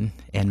Redman,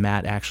 and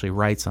Matt actually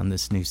writes on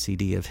this new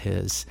CD of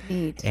his.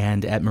 Neat.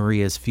 And at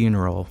Maria's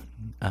funeral,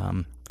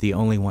 the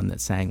only one that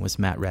sang was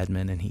Matt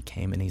Redman, and he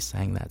came and he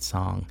sang that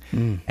song.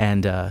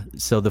 And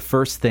so the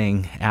first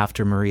thing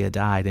after Maria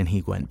died and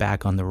he went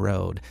back on the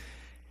road,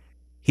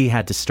 he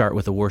had to start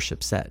with a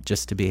worship set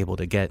just to be able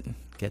to get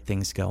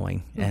things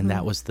going. And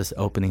that was this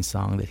opening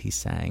song that he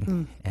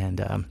sang.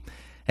 And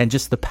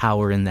just the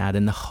power in that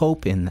and the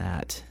hope in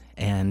that,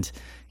 and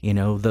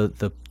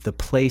the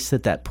place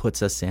that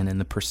puts us in,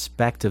 and the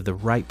perspective, the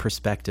right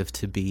perspective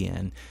to be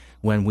in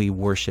when we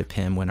worship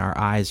him, when our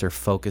eyes are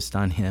focused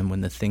on him,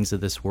 when the things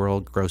of this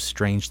world grow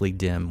strangely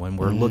dim, when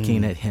we're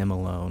looking at him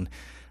alone.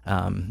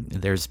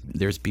 There's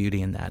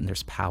beauty in that, and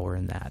there's power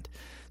in that.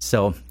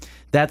 So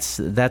that's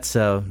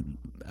a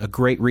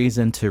great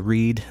reason to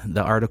read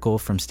the article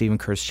from Stephen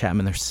Curtis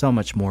Chapman. There's so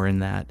much more in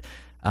that.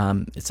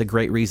 It's a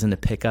great reason to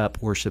pick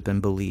up Worship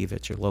and Believe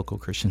at your local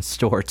Christian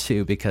store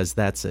too, because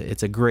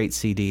it's a great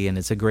CD, and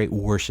it's a great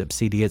worship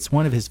CD. It's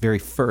one of his very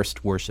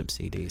first worship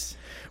CDs.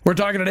 We're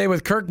talking today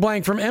with Kirk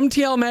Blank from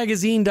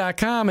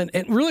MTLMagazine.com, and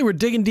really we're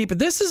digging deep.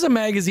 This is a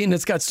magazine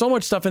that's got so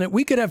much stuff in it.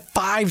 We could have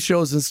 5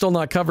 shows and still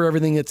not cover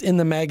everything that's in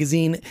the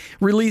magazine,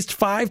 released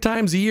 5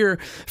 times a year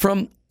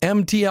from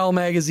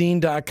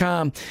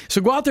MTLMagazine.com.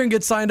 So go out there and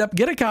get signed up.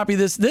 Get a copy of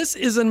this. This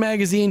is a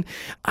magazine.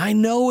 I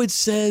know it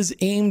says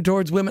aimed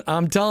towards women.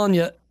 I'm telling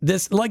you,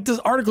 this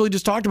article he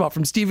just talked about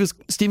from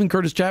Stephen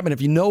Curtis Chapman,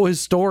 if you know his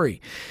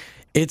story,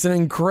 it's an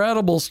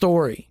incredible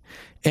story.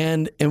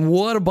 And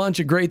what a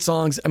bunch of great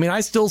songs. I mean, I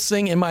still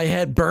sing in my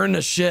head, Burn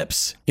the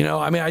Ships.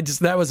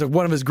 That was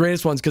one of his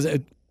greatest ones, because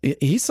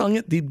he sung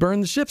it, the Burn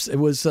the Ships. It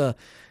was,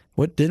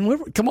 What didn't we?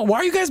 Come on, why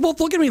are you guys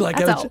both looking at me like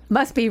that?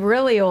 Must be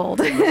really old.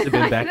 Must have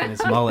been back in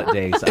his mullet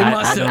days.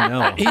 I don't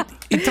know.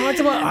 He talks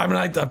about. I'm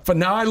like, but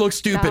now I look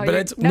stupid. But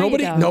it's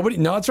nobody.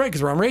 No, it's right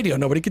because we're on radio.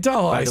 Nobody can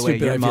tell how stupid I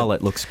feel. Your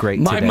mullet looks great.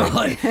 My today.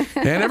 mullet,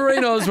 and everybody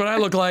knows what I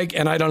look like,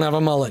 and I don't have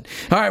a mullet.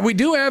 All right, we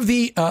do have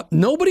the.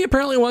 Nobody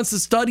apparently wants to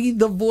study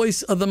the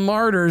voice of the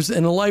martyrs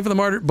and the life of the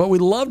martyr, but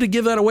we'd love to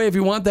give that away if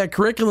you want that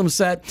curriculum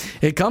set.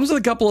 It comes with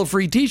a couple of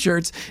free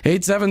T-shirts.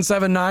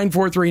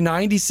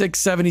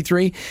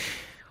 877-943-9673.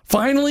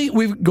 Finally,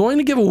 we're going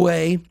to give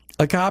away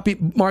a copy.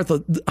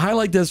 Martha,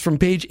 highlight this from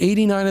page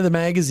 89 of the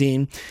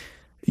magazine.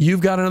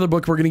 You've got another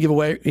book we're going to give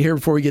away here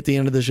before we get to the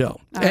end of the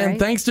show.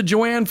 Thanks to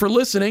Joanne for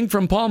listening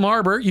from Palm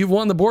Harbor. You've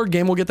won the board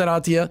game. We'll get that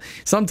out to you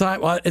sometime.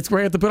 We're going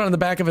to have to put it on the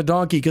back of a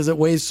donkey because it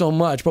weighs so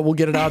much, but we'll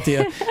get it out to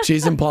you.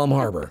 She's in Palm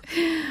Harbor.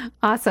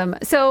 Awesome.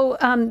 So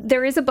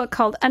there is a book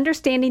called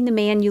Understanding the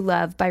Man You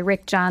Love by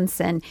Rick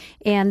Johnson,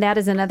 and that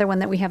is another one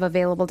that we have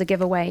available to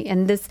give away.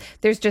 And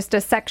there's just a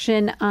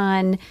section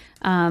on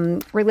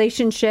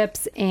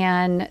relationships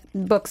and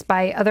books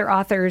by other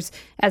authors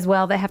as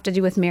well that have to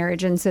do with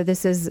marriage. And so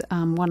this is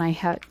one I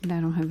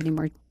don't have any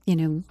more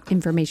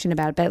information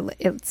about it, but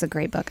it's a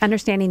great book,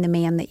 Understanding the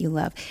Man That You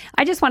Love.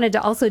 I just wanted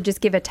to also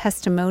just give a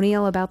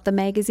testimonial about the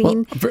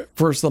magazine. Well,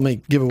 first, let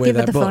me give away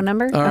that book. The phone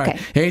number? All right.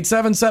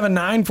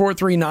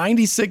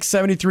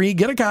 877-943-9673.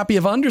 Get a copy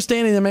of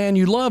Understanding the Man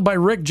You Love by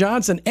Rick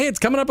Johnson. Hey, it's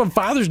coming up on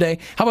Father's Day.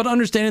 How about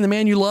Understanding the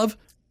Man You Love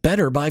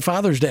better by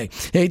Father's Day?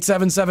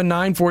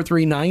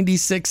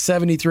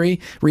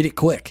 877-943-9673. Read it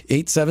quick.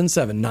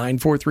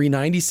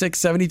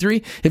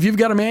 877-943-9673. If you've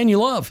got a man you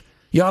love,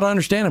 you ought to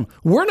understand him.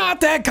 We're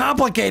not that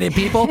complicated,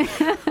 people.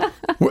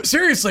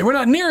 Seriously, we're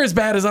not near as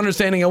bad as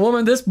Understanding a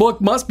Woman. This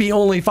book must be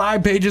only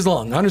 5 pages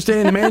long.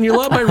 Understanding the Man You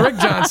Love by Rick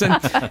Johnson.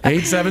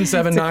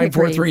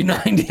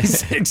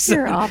 877-943-9673.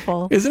 You're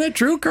awful. Isn't it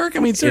true, Kirk? I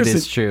mean, seriously. It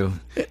is true.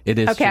 It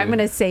is okay, true. I'm going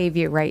to save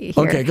you right here.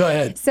 Okay, go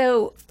ahead.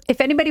 So if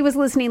anybody was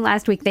listening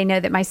last week, they know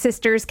that my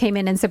sisters came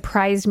in and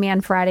surprised me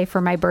on Friday for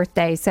my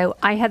birthday. So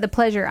I had the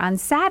pleasure on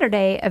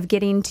Saturday of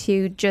getting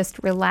to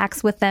just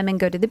relax with them and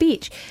go to the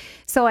beach.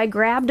 So I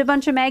grabbed a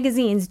bunch of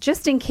magazines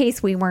just in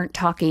case we weren't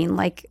talking.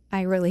 Like,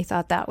 I really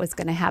thought that was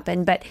going to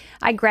happen. But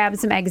I grabbed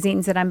some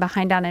magazines that I'm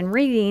behind on and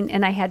reading,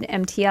 and I had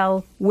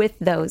MTL with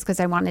those because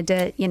I wanted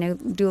to,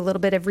 do a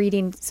little bit of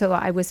reading so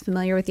I was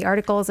familiar with the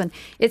articles. And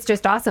it's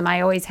just awesome.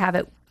 I always have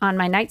it on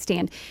my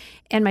nightstand.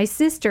 And my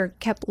sister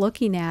kept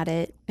looking at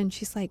it, and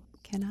she's like,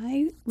 "Can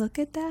I look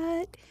at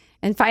that?"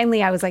 And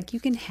finally, I was like,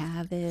 "You can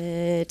have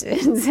it."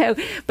 And so,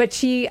 but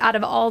she, out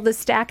of all the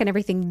stack and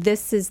everything,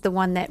 this is the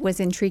one that was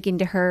intriguing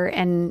to her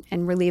and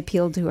really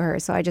appealed to her.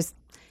 So I just,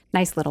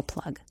 nice little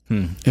plug.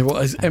 It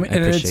was. I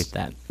appreciate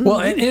that.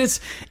 Well, it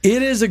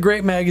is a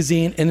great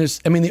magazine, and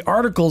the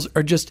articles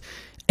are just.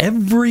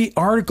 Every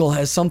article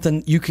has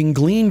something you can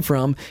glean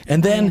from,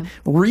 and then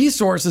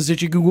resources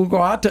that you can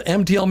go out to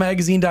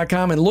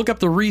MTLmagazine.com and look up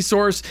the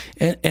resource,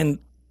 and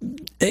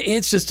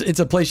it's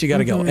a place you got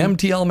to go.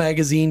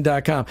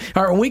 MTLmagazine.com.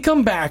 All right, when we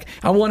come back,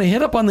 I want to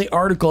hit up on the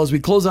article as we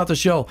close out the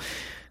show.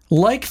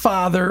 Like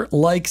father,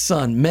 like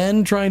son,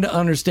 men trying to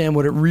understand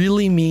what it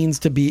really means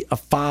to be a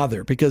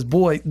father. Because,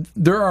 boy,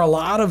 there are a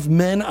lot of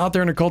men out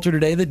there in our culture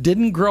today that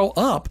didn't grow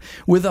up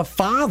with a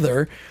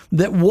father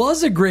that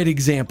was a great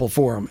example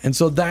for them. And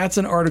so that's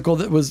an article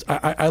that was,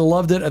 I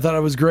loved it. I thought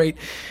it was great.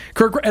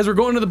 Kirk, as we're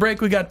going to the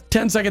break, we got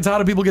 10 seconds. How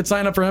do people get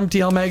signed up for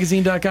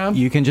MTLmagazine.com?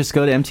 You can just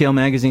go to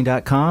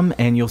MTLmagazine.com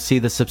and you'll see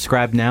the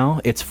subscribe now.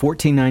 It's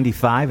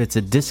 $14.95. It's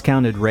a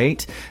discounted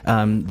rate.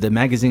 The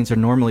magazines are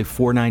normally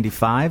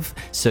 $4.95.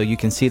 So you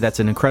can see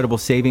that's an incredible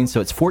savings. So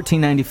it's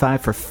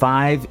 $14.95 for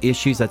 5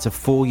 issues. That's a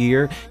full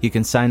year. You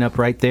can sign up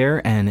right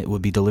there and it will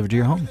be delivered to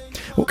your home.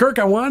 Well, Kirk,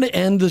 I wanted to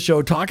end the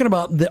show talking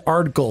about the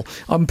article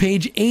on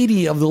page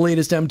 80 of the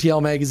latest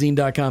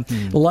MTLmagazine.com.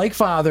 Like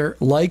Father,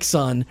 Like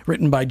Son,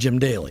 written by Jim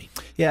Daly.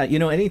 Yeah,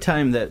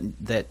 anytime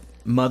that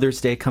Mother's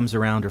Day comes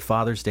around or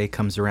Father's Day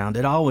comes around,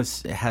 it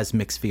always has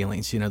mixed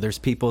feelings. There's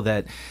people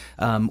that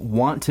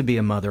want to be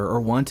a mother or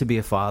want to be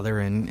a father,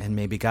 and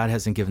maybe God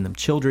hasn't given them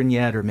children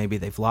yet, or maybe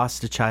they've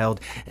lost a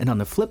child. And on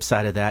the flip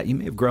side of that, you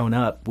may have grown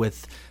up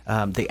with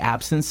the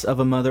absence of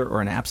a mother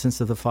or an absence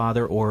of the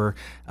father, or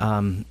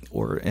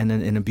in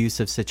an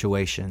abusive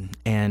situation.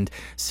 And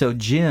so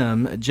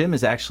Jim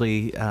is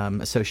actually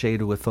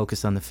associated with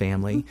Focus on the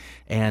Family,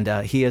 and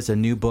he has a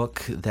new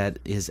book that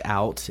is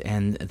out,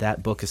 and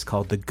that book is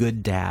called The Good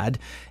Dad,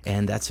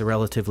 and that's a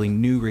relatively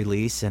new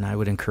release. And I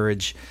would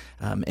encourage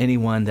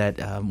anyone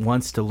that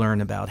wants to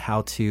learn about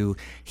how to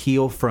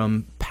heal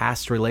from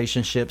past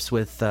relationships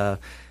with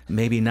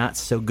maybe not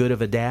so good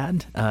of a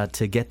dad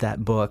to get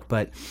that book.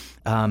 But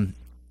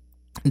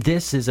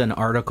this is an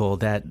article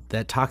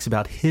that talks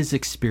about his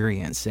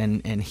experience,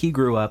 and he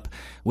grew up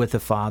with a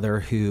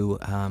father who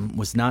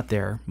was not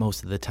there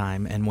most of the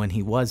time, and when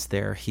he was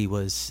there, he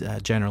was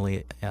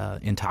generally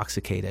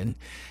intoxicated.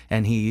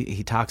 And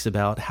he talks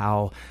about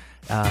how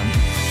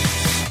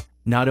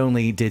not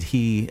only did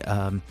he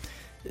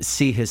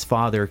see his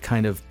father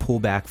kind of pull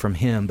back from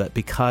him, but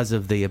because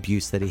of the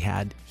abuse that he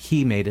had,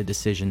 he made a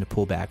decision to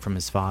pull back from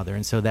his father.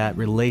 And so that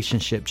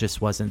relationship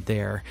just wasn't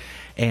there.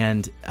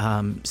 And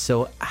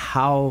so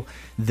how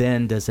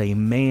then does a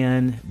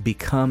man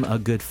become a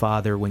good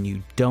father when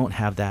you don't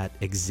have that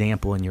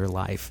example in your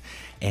life?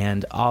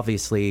 And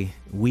obviously,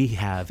 we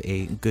have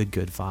a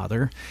good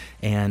father,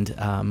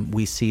 and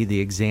we see the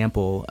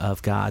example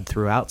of God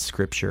throughout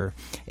Scripture.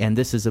 And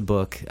this is a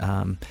book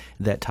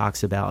that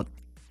talks about,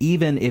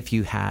 even if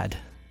you had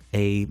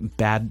a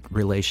bad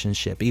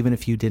relationship, even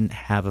if you didn't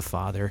have a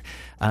father,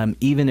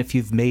 even if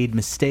you've made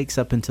mistakes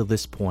up until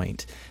this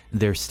point,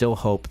 there's still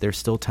hope. There's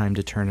still time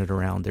to turn it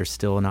around. There's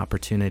still an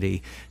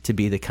opportunity to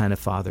be the kind of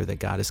father that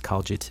God has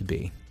called you to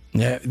be.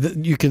 Yeah,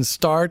 you can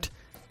start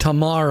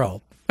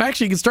tomorrow.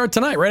 Actually, you can start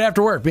tonight, right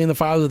after work, being the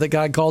father that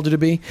God called you to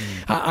be.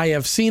 I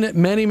have seen it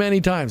many,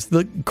 many times.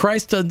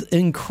 Christ did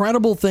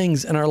incredible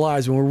things in our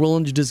lives when we're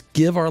willing to just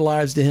give our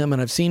lives to Him.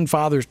 And I've seen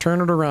fathers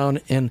turn it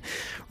around and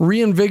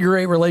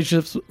reinvigorate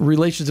relationships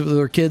with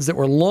their kids that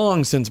were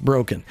long since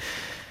broken.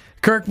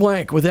 Kirk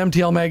Blank with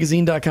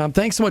MTLMagazine.com.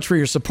 Thanks so much for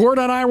your support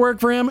on I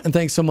Work for Him, and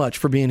thanks so much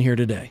for being here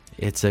today.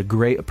 It's a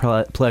great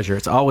pleasure.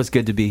 It's always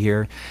good to be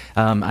here.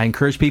 I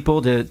encourage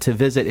people to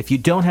visit. If you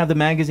don't have the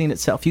magazine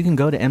itself, you can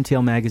go to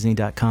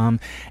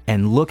MTLMagazine.com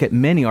and look at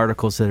many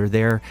articles that are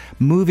there.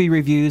 Movie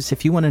reviews.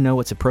 If you want to know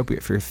what's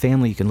appropriate for your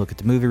family, you can look at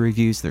the movie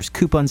reviews. There's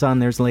coupons on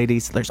there,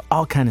 ladies. There's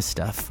all kind of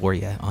stuff for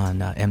you on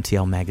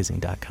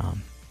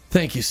MTLMagazine.com.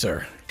 Thank you,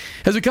 sir.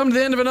 As we come to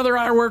the end of another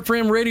I Work for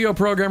Him radio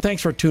program,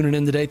 thanks for tuning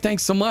in today.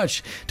 Thanks so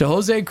much to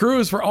Jose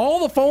Cruz for all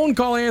the phone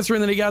call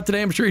answering that he got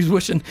today. I'm sure he's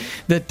wishing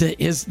that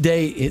his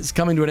day is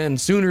coming to an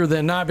end sooner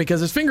than not, because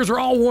his fingers are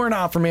all worn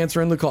out from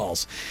answering the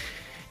calls.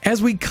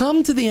 As we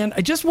come to the end,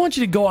 I just want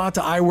you to go out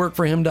to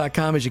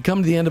iworkforhim.com as you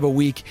come to the end of a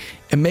week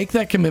and make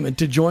that commitment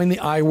to join the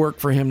I Work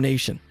for Him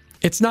Nation.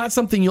 It's not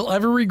something you'll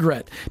ever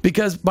regret,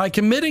 because by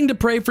committing to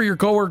pray for your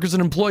coworkers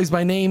and employees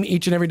by name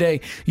each and every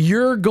day,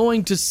 you're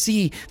going to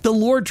see the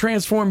Lord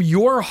transform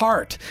your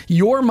heart,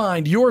 your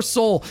mind, your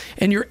soul,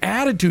 and your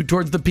attitude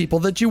towards the people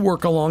that you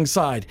work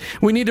alongside.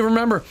 We need to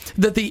remember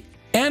that the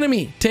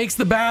enemy takes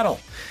the battle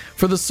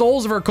for the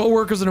souls of our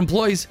coworkers and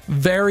employees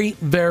very,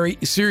 very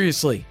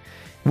seriously.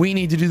 We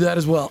need to do that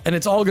as well, and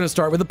it's all going to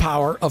start with the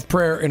power of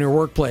prayer in your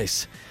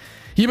workplace.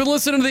 You've been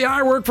listening to the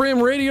I Work for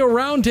Him Radio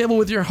Roundtable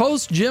with your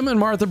hosts, Jim and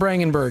Martha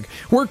Brangenberg.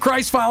 We're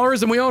Christ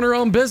followers and we own our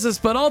own business,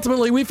 but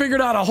ultimately we figured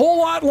out a whole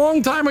lot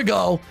long time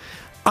ago,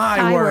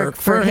 I work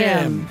for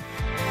Him.